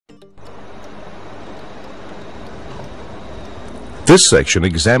This section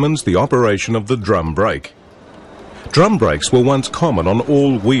examines the operation of the drum brake. Drum brakes were once common on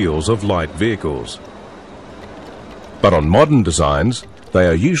all wheels of light vehicles. But on modern designs, they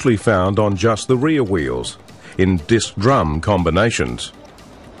are usually found on just the rear wheels, in disc drum combinations.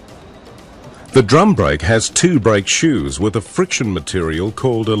 The drum brake has two brake shoes with a friction material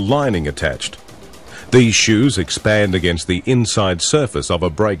called a lining attached. These shoes expand against the inside surface of a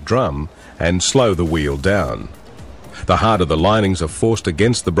brake drum and slow the wheel down. The harder the linings are forced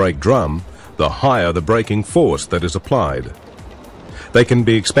against the brake drum, the higher the braking force that is applied. They can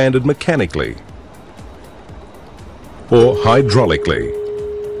be expanded mechanically or hydraulically.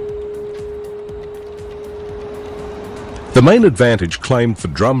 The main advantage claimed for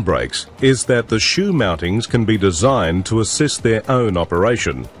drum brakes is that the shoe mountings can be designed to assist their own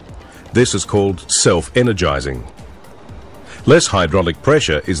operation. This is called self-energizing. Less hydraulic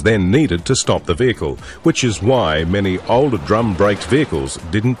pressure is then needed to stop the vehicle, which is why many older drum-braked vehicles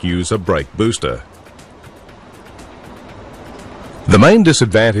didn't use a brake booster. The main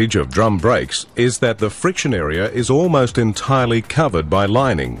disadvantage of drum brakes is that the friction area is almost entirely covered by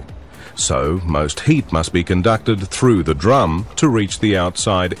lining. So, most heat must be conducted through the drum to reach the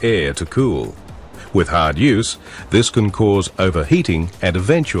outside air to cool. With hard use, this can cause overheating and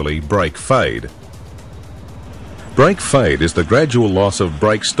eventually brake fade. Brake fade is the gradual loss of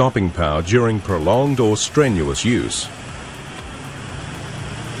brake stopping power during prolonged or strenuous use.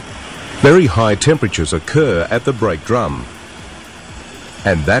 Very high temperatures occur at the brake drum,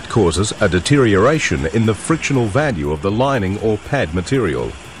 and that causes a deterioration in the frictional value of the lining or pad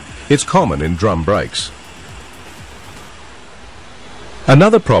material. It's common in drum brakes.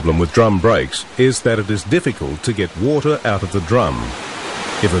 Another problem with drum brakes is that it is difficult to get water out of the drum.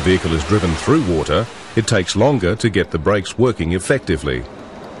 If a vehicle is driven through water, it takes longer to get the brakes working effectively.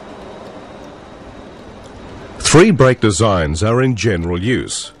 Three brake designs are in general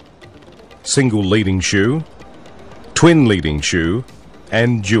use: single leading shoe, twin leading shoe,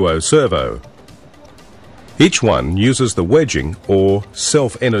 and duo servo. Each one uses the wedging or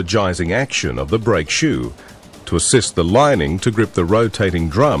self-energizing action of the brake shoe to assist the lining to grip the rotating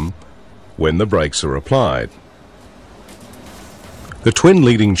drum when the brakes are applied. The twin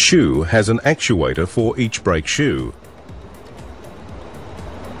leading shoe has an actuator for each brake shoe.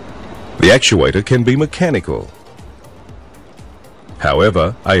 The actuator can be mechanical.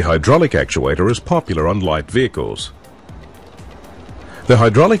 However, a hydraulic actuator is popular on light vehicles. The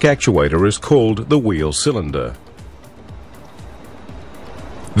hydraulic actuator is called the wheel cylinder.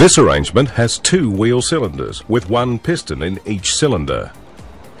 This arrangement has two wheel cylinders with one piston in each cylinder.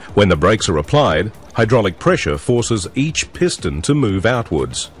 When the brakes are applied, hydraulic pressure forces each piston to move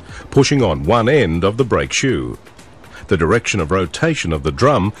outwards, pushing on one end of the brake shoe. The direction of rotation of the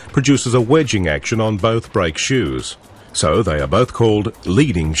drum produces a wedging action on both brake shoes, so they are both called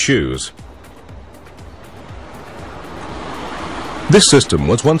leading shoes. This system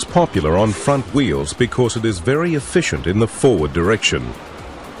was once popular on front wheels because it is very efficient in the forward direction.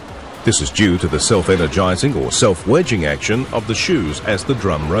 This is due to the self-energizing or self-wedging action of the shoes as the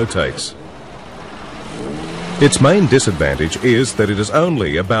drum rotates. Its main disadvantage is that it is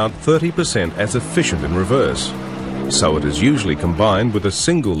only about 30% as efficient in reverse, so it is usually combined with a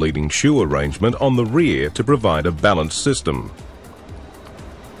single leading shoe arrangement on the rear to provide a balanced system.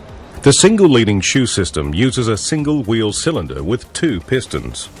 The single leading shoe system uses a single wheel cylinder with two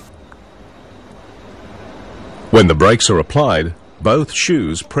pistons. When the brakes are applied, both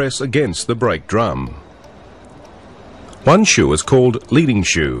shoes press against the brake drum. One shoe is called leading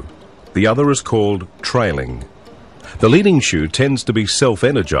shoe, the other is called trailing. The leading shoe tends to be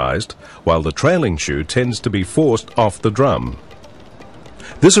self-energized, while the trailing shoe tends to be forced off the drum.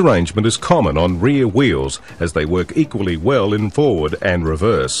 This arrangement is common on rear wheels as they work equally well in forward and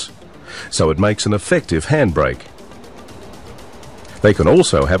reverse, so it makes an effective handbrake. They can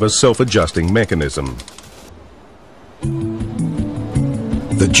also have a self-adjusting mechanism.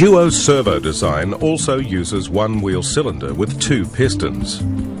 The duo servo design also uses one wheel cylinder with two pistons.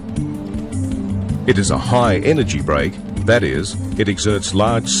 It is a high energy brake, that is, it exerts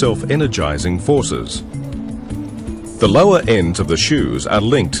large self-energizing forces. The lower ends of the shoes are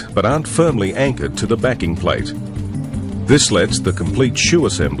linked but aren't firmly anchored to the backing plate. This lets the complete shoe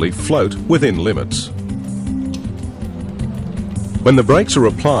assembly float within limits. When the brakes are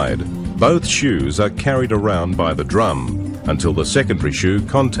applied, both shoes are carried around by the drum until the secondary shoe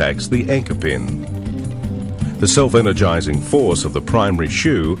contacts the anchor pin. The self-energizing force of the primary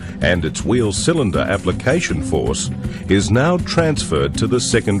shoe and its wheel cylinder application force is now transferred to the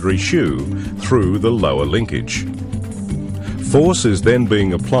secondary shoe through the lower linkage. Force is then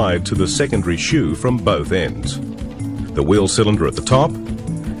being applied to the secondary shoe from both ends. the wheel cylinder at the top,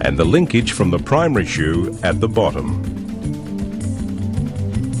 and the linkage from the primary shoe at the bottom.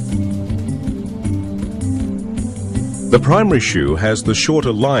 The primary shoe has the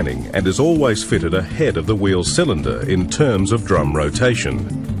shorter lining and is always fitted ahead of the wheel cylinder in terms of drum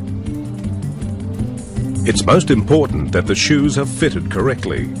rotation. It's most important that the shoes are fitted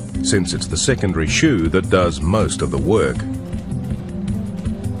correctly, since it's the secondary shoe that does most of the work.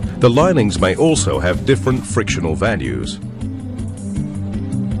 The linings may also have different frictional values.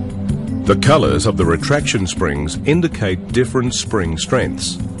 The colors of the retraction springs indicate different spring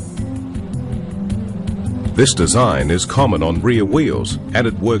strengths. This design is common on rear wheels and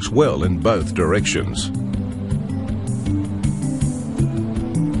it works well in both directions.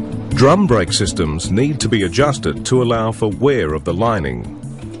 Drum brake systems need to be adjusted to allow for wear of the lining.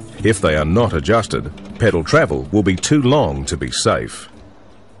 If they are not adjusted, pedal travel will be too long to be safe.